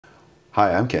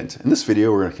Hi, I'm Kent. In this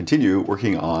video, we're going to continue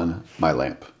working on my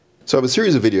lamp. So I have a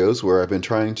series of videos where I've been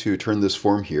trying to turn this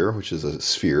form here, which is a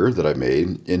sphere that I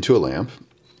made, into a lamp.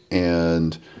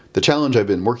 And the challenge I've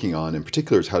been working on in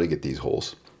particular is how to get these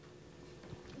holes.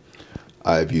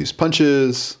 I've used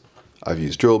punches, I've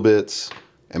used drill bits,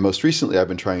 and most recently I've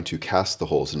been trying to cast the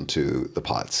holes into the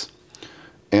pots.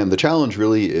 And the challenge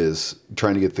really is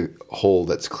trying to get the hole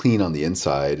that's clean on the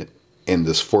inside in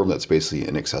this form that's basically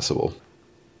inaccessible.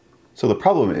 So the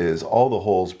problem is all the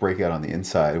holes break out on the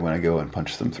inside when I go and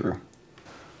punch them through.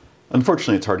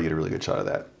 Unfortunately, it's hard to get a really good shot of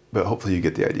that, but hopefully you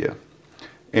get the idea.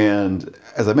 And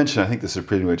as I mentioned, I think this is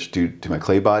pretty much due to my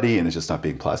clay body and it's just not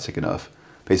being plastic enough.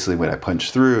 Basically, when I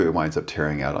punch through, it winds up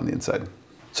tearing out on the inside.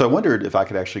 So I wondered if I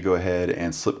could actually go ahead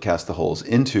and slip cast the holes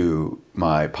into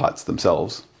my pots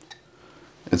themselves.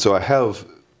 And so I have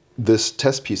this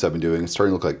test piece I've been doing. It's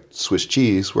starting to look like Swiss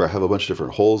cheese, where I have a bunch of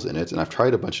different holes in it, and I've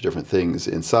tried a bunch of different things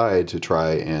inside to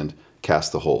try and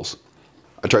cast the holes.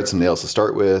 I tried some nails to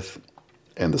start with,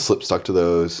 and the slip stuck to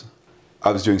those.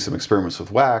 I was doing some experiments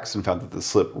with wax and found that the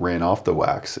slip ran off the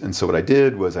wax. And so what I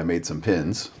did was I made some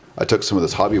pins. I took some of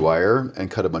this hobby wire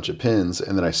and cut a bunch of pins,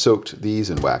 and then I soaked these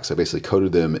in wax. I basically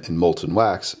coated them in molten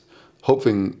wax,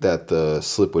 hoping that the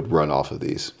slip would run off of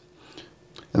these.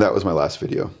 And that was my last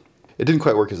video. It didn't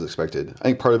quite work as expected. I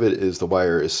think part of it is the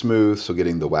wire is smooth, so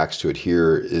getting the wax to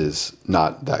adhere is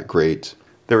not that great.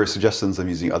 There were suggestions of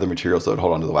using other materials that would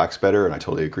hold onto the wax better, and I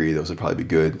totally agree. Those would probably be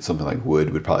good. Something like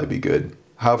wood would probably be good.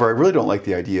 However, I really don't like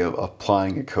the idea of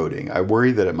applying a coating. I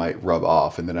worry that it might rub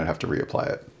off and then I'd have to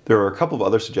reapply it. There are a couple of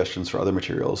other suggestions for other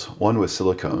materials. One was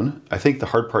silicone. I think the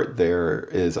hard part there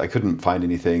is I couldn't find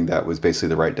anything that was basically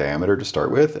the right diameter to start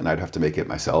with, and I'd have to make it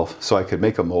myself. So I could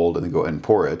make a mold and then go ahead and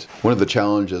pour it. One of the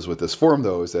challenges with this form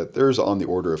though is that there's on the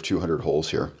order of 200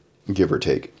 holes here, give or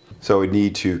take. So I would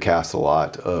need to cast a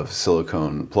lot of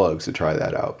silicone plugs to try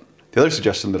that out. The other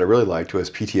suggestion that I really liked was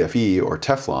PTFE or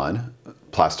Teflon,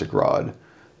 plastic rod.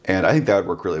 And I think that would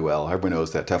work really well. Everyone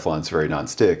knows that Teflon is very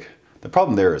non-stick. The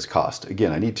problem there is cost.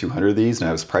 Again, I need 200 of these and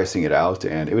I was pricing it out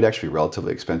and it would actually be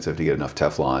relatively expensive to get enough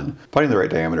Teflon. Finding the right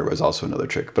diameter was also another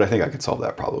trick, but I think I could solve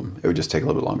that problem. It would just take a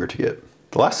little bit longer to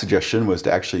get. The last suggestion was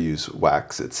to actually use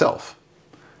wax itself.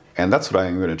 And that's what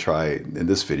I'm going to try in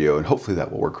this video, and hopefully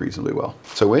that will work reasonably well.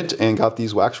 So I went and got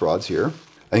these wax rods here.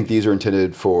 I think these are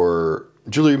intended for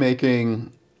jewelry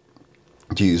making,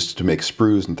 used to make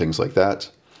sprues and things like that.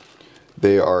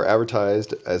 They are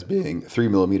advertised as being 3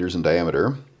 millimeters in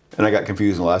diameter. And I got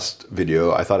confused in the last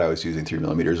video. I thought I was using 3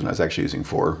 millimeters and I was actually using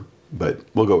 4, but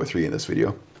we'll go with 3 in this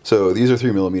video. So these are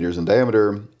 3 millimeters in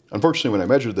diameter. Unfortunately, when I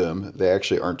measured them, they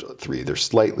actually aren't 3. They're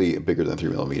slightly bigger than 3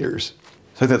 millimeters.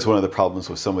 So I think that's one of the problems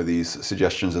with some of these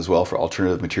suggestions as well for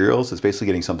alternative materials. It's basically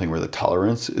getting something where the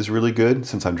tolerance is really good.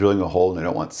 Since I'm drilling a hole and I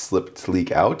don't want slip to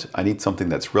leak out, I need something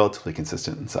that's relatively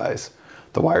consistent in size.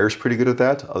 The wire is pretty good at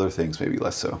that. Other things maybe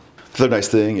less so. The other nice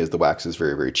thing is the wax is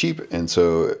very, very cheap, and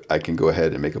so I can go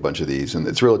ahead and make a bunch of these, and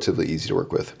it's relatively easy to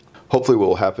work with. Hopefully what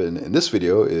will happen in this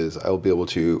video is I'll be able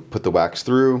to put the wax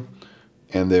through,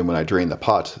 and then when I drain the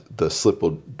pot, the slip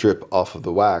will drip off of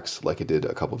the wax like it did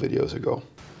a couple videos ago.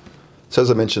 So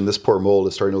as I mentioned, this poor mold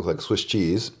is starting to look like Swiss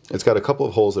cheese. It's got a couple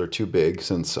of holes that are too big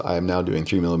since I am now doing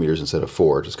 3 millimeters instead of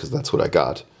 4, just because that's what I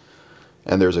got.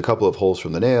 And there's a couple of holes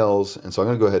from the nails, and so I'm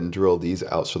going to go ahead and drill these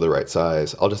out so they're the right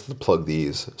size. I'll just have to plug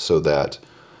these so that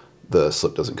the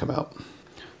slip doesn't come out.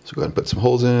 So go ahead and put some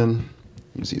holes in,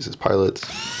 use these as pilots.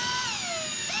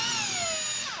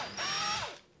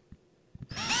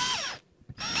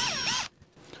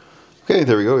 Okay,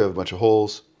 there we go, we have a bunch of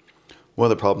holes. One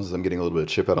of the problems is I'm getting a little bit of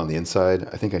chip out on the inside.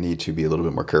 I think I need to be a little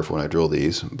bit more careful when I drill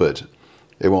these, but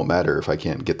it won't matter if I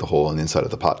can't get the hole on the inside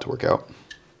of the pot to work out.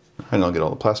 And I'll get all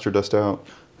the plaster dust out. All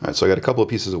right, so I got a couple of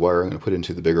pieces of wire I'm going to put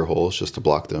into the bigger holes just to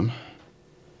block them.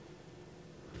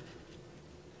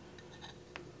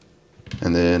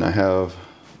 And then I have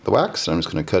the wax, and I'm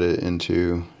just going to cut it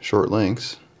into short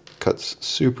lengths. Cuts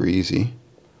super easy.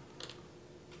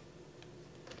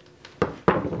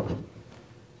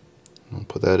 I'll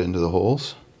put that into the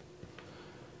holes.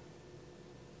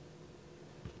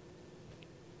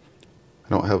 I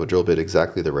don't have a drill bit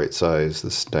exactly the right size.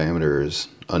 This diameter is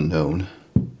unknown.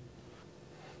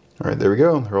 All right, there we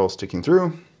go. They're all sticking through.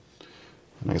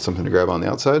 And I got something to grab on the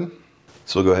outside.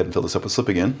 So we'll go ahead and fill this up with slip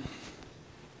again.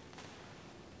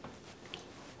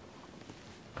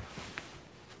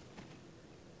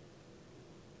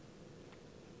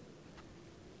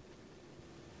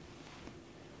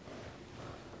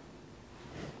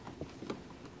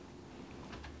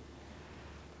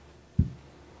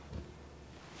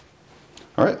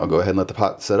 All right, I'll go ahead and let the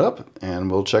pot set up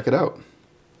and we'll check it out.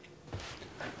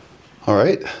 All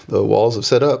right, the walls have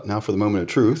set up. Now for the moment of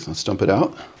truth. Let's dump it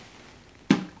out.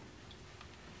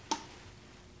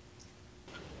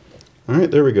 All right,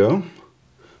 there we go.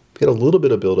 We get a little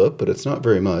bit of buildup, but it's not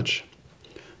very much.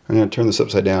 I'm going to turn this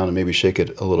upside down and maybe shake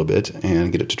it a little bit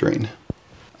and get it to drain.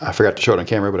 I forgot to show it on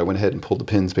camera, but I went ahead and pulled the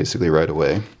pins basically right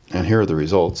away. And here are the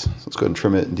results. So let's go ahead and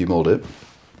trim it and demold it.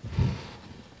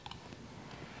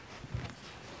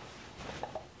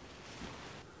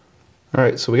 All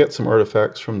right, so we got some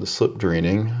artifacts from the slip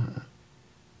draining.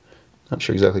 Not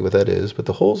sure exactly what that is, but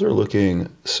the holes are looking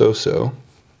so-so.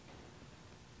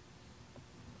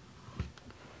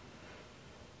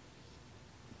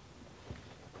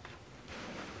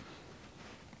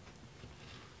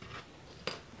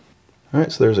 All right,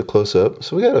 so there's a close-up.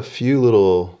 So we got a few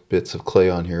little bits of clay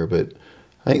on here, but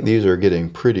I think these are getting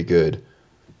pretty good.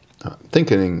 I'm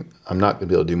thinking I'm not going to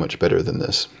be able to do much better than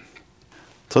this.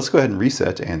 So let's go ahead and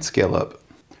reset and scale up.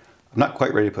 I'm not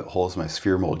quite ready to put holes in my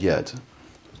sphere mold yet.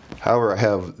 However, I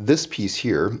have this piece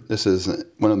here. This is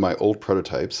one of my old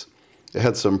prototypes. It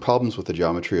had some problems with the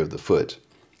geometry of the foot,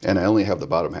 and I only have the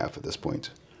bottom half at this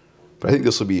point. But I think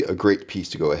this will be a great piece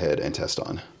to go ahead and test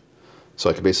on. So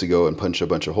I can basically go and punch a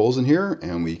bunch of holes in here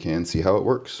and we can see how it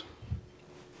works.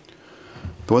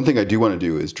 The one thing I do want to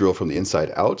do is drill from the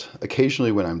inside out.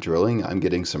 Occasionally when I'm drilling, I'm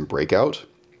getting some breakout.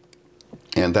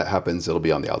 And that happens, it'll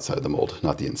be on the outside of the mold,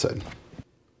 not the inside.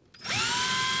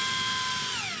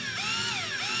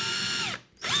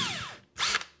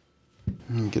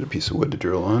 And get a piece of wood to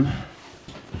drill on.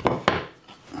 There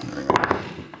we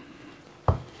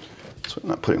go. So I'm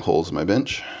not putting holes in my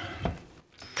bench.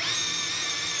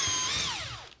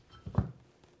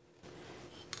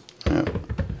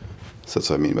 So that's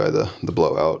what I mean by the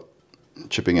blowout,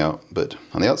 chipping out, but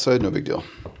on the outside, no big deal.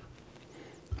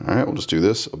 All right, we'll just do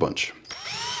this a bunch.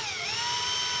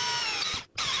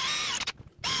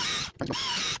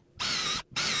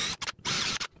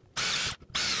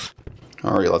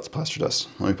 Already lots of plaster dust.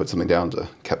 Let me put something down to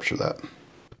capture that.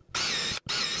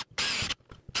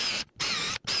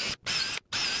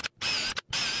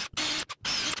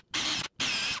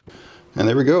 And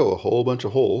there we go, a whole bunch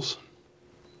of holes.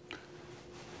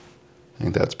 I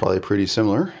think that's probably pretty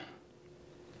similar.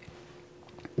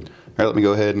 All right, let me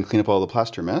go ahead and clean up all the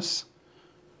plaster mess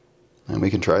and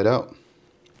we can try it out.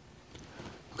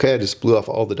 Okay, I just blew off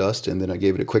all the dust and then I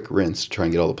gave it a quick rinse to try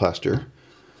and get all the plaster.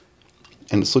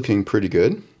 And it's looking pretty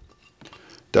good.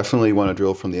 Definitely want to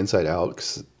drill from the inside out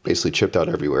because it's basically chipped out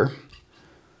everywhere.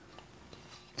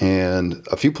 And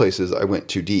a few places I went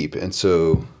too deep, and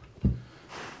so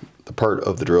the part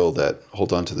of the drill that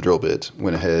holds onto the drill bit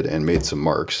went ahead and made some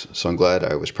marks. So I'm glad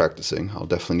I was practicing. I'll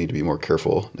definitely need to be more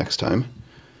careful next time.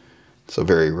 It's a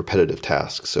very repetitive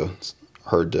task, so it's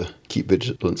hard to keep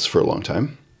vigilance for a long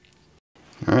time.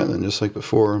 All right, then just like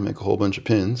before, make a whole bunch of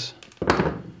pins.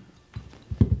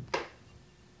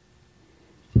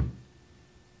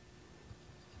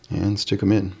 And stick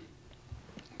them in.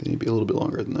 They need to be a little bit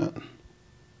longer than that.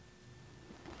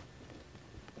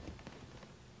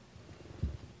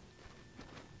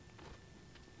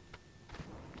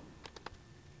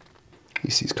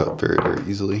 These cut very, very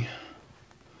easily.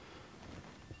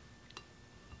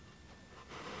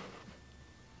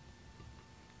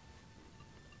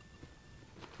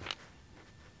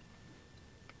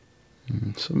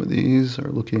 And some of these are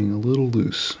looking a little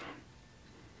loose.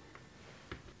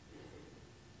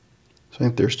 So I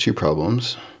think there's two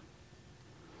problems.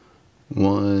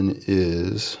 One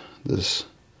is this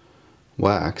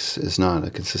wax is not a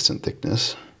consistent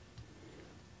thickness.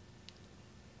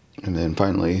 And then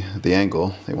finally, the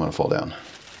angle, they want to fall down.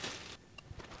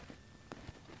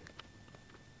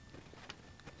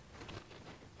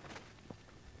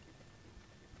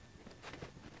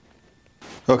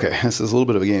 Okay, this is a little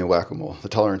bit of a game of whack-a-mole. The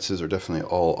tolerances are definitely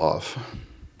all off.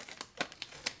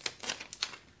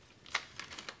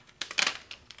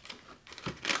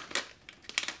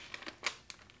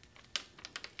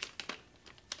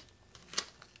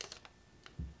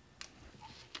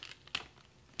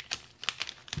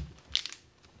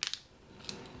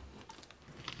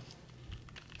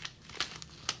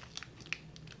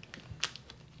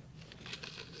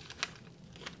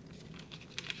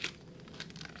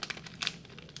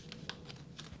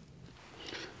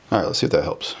 All right, let's see if that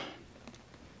helps.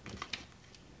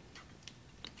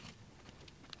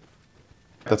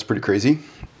 That's pretty crazy.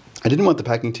 I didn't want the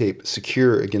packing tape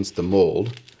secure against the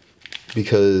mold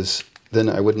because then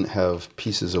I wouldn't have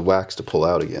pieces of wax to pull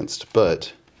out against,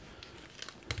 but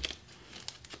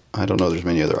I don't know there's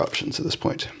many other options at this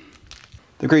point.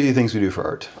 The crazy things we do for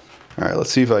art. All right,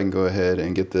 let's see if I can go ahead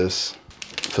and get this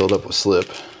filled up with slip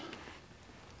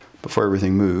before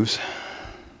everything moves.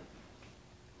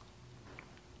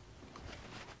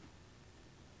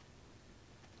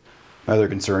 My other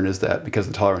concern is that because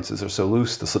the tolerances are so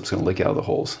loose, the slip's going to leak out of the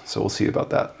holes. So we'll see about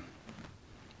that.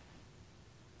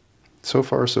 So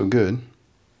far, so good.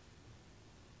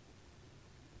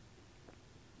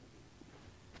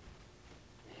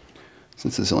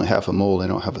 Since it's only half a mold, I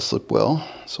don't have a slip well,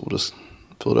 so we'll just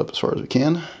fill it up as far as we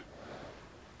can.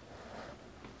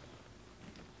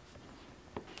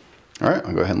 All right,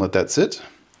 I'll go ahead and let that sit,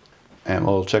 and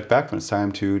we'll check back when it's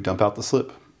time to dump out the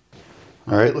slip.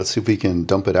 All right, let's see if we can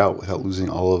dump it out without losing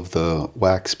all of the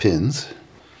wax pins.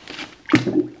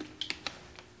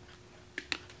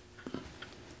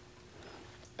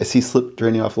 I see slip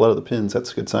draining off a lot of the pins.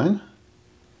 That's a good sign.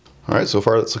 All right, so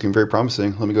far that's looking very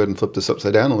promising. Let me go ahead and flip this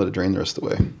upside down and let it drain the rest of the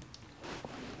way.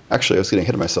 Actually, I was getting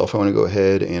ahead of myself. I want to go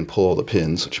ahead and pull all the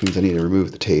pins, which means I need to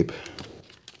remove the tape.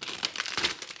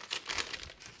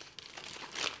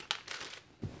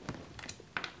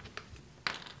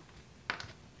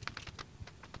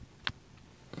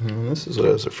 And this is what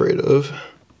I was afraid of.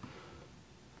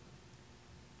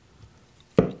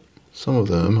 Some of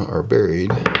them are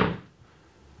buried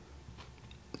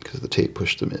because the tape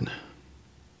pushed them in.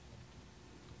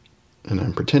 And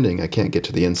I'm pretending I can't get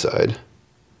to the inside,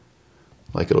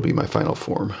 like it'll be my final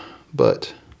form,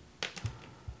 but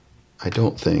I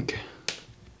don't think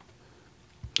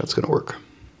that's going to work.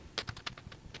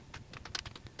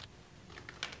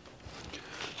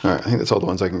 All right, I think that's all the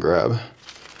ones I can grab.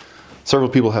 Several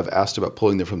people have asked about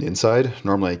pulling them from the inside.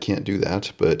 Normally I can't do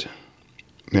that, but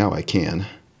now I can.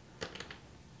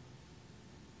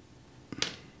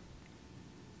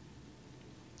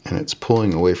 And it's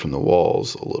pulling away from the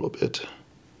walls a little bit,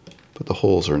 but the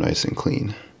holes are nice and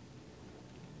clean.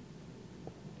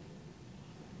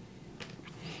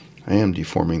 I am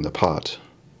deforming the pot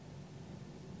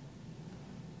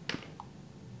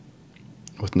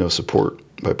with no support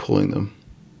by pulling them.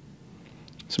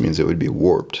 This means it would be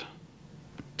warped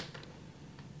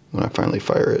when I finally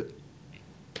fire it,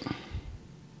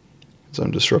 as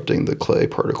I'm disrupting the clay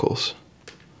particles.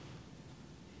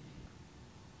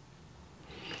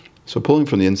 So pulling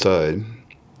from the inside,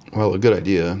 while a good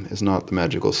idea, is not the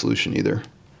magical solution either.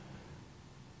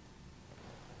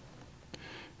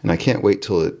 And I can't wait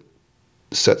till it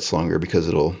sets longer because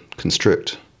it'll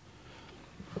constrict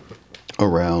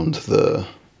around the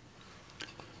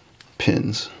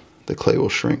pins. The clay will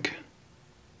shrink.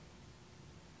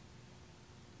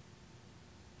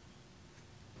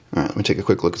 All right, let me take a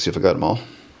quick look and see if I got them all.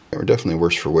 We're definitely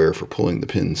worse for wear for pulling the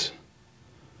pins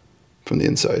from the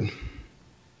inside.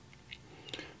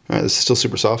 All right, this is still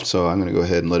super soft, so I'm going to go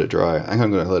ahead and let it dry. I'm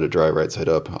going to let it dry right side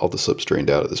up. All the slip's drained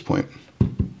out at this point.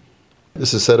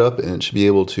 This is set up and it should be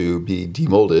able to be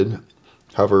demolded.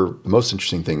 However, the most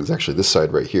interesting thing is actually this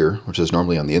side right here, which is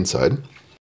normally on the inside.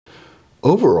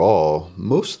 Overall,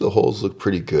 most of the holes look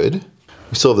pretty good.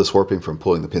 We still have this warping from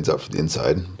pulling the pins out from the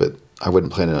inside, but I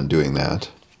wasn't planning on doing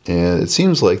that. And it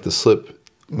seems like the slip,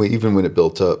 even when it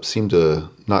built up, seemed to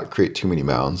not create too many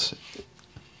mounds.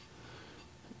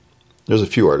 There's a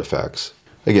few artifacts.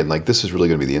 Again, like this is really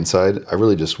going to be the inside. I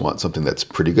really just want something that's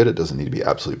pretty good. It doesn't need to be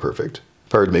absolutely perfect.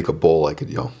 If I were to make a bowl, I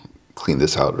could, clean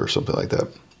this out or something like that.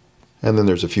 And then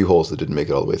there's a few holes that didn't make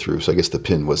it all the way through, so I guess the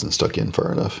pin wasn't stuck in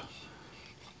far enough.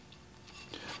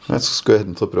 Let's go ahead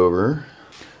and flip it over,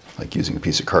 like using a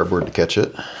piece of cardboard to catch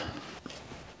it.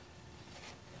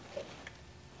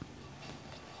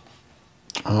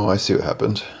 Oh, I see what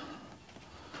happened.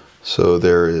 So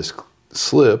there is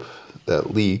slip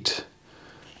that leaked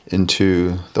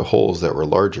into the holes that were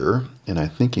larger, and I'm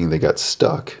thinking they got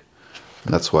stuck,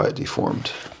 and that's why it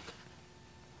deformed.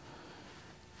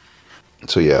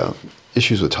 So yeah,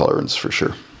 issues with tolerance for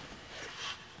sure.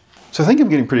 So I think I'm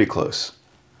getting pretty close.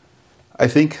 I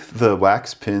think the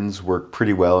wax pins work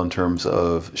pretty well in terms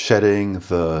of shedding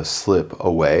the slip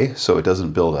away so it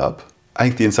doesn't build up. I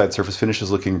think the inside surface finish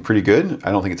is looking pretty good.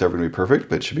 I don't think it's ever going to be perfect,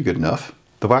 but it should be good enough.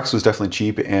 The wax was definitely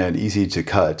cheap and easy to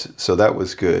cut, so that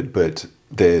was good, but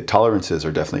the tolerances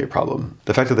are definitely a problem.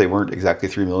 The fact that they weren't exactly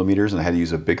 3 millimeters and I had to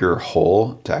use a bigger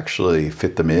hole to actually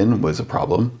fit them in was a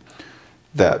problem.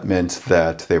 That meant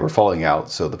that they were falling out,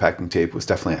 so the packing tape was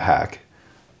definitely a hack.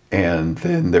 And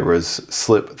then there was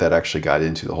slip that actually got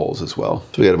into the holes as well.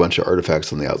 So we got a bunch of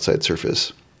artifacts on the outside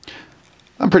surface.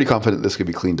 I'm pretty confident this could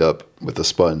be cleaned up with a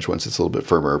sponge once it's a little bit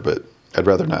firmer, but I'd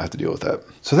rather not have to deal with that.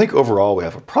 So I think overall we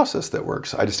have a process that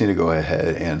works. I just need to go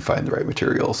ahead and find the right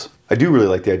materials. I do really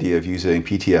like the idea of using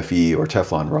PTFE or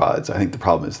Teflon rods. I think the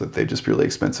problem is that they're just really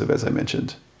expensive, as I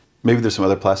mentioned. Maybe there's some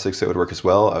other plastics that would work as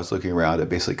well. I was looking around at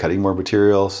basically cutting more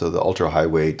material, so the ultra high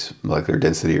weight, molecular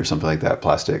density or something like that,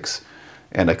 plastics,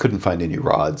 and I couldn't find any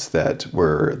rods that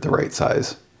were the right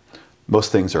size.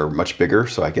 Most things are much bigger,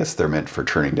 so I guess they're meant for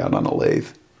turning down on a lathe.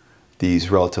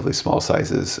 these relatively small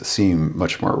sizes seem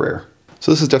much more rare.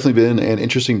 So this has definitely been an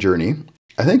interesting journey.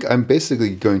 I think I'm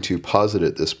basically going to pause it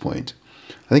at this point.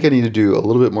 I think I need to do a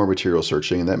little bit more material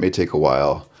searching, and that may take a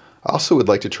while. I also would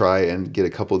like to try and get a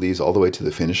couple of these all the way to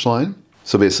the finish line.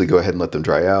 So basically go ahead and let them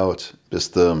dry out,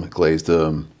 bisque them, glaze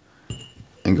them,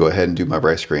 and go ahead and do my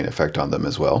rice grain effect on them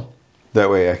as well.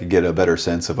 That way I could get a better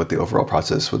sense of what the overall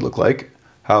process would look like.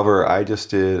 However, I just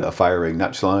did a fire ring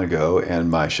not too long ago, and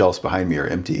my shelves behind me are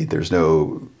empty. There's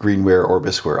no greenware or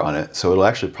bisqueware on it, so it'll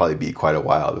actually probably be quite a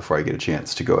while before I get a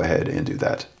chance to go ahead and do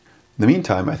that. In the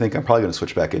meantime, I think I'm probably going to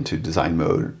switch back into design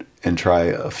mode and try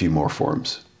a few more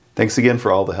forms. Thanks again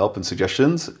for all the help and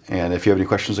suggestions, and if you have any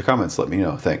questions or comments, let me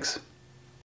know. Thanks.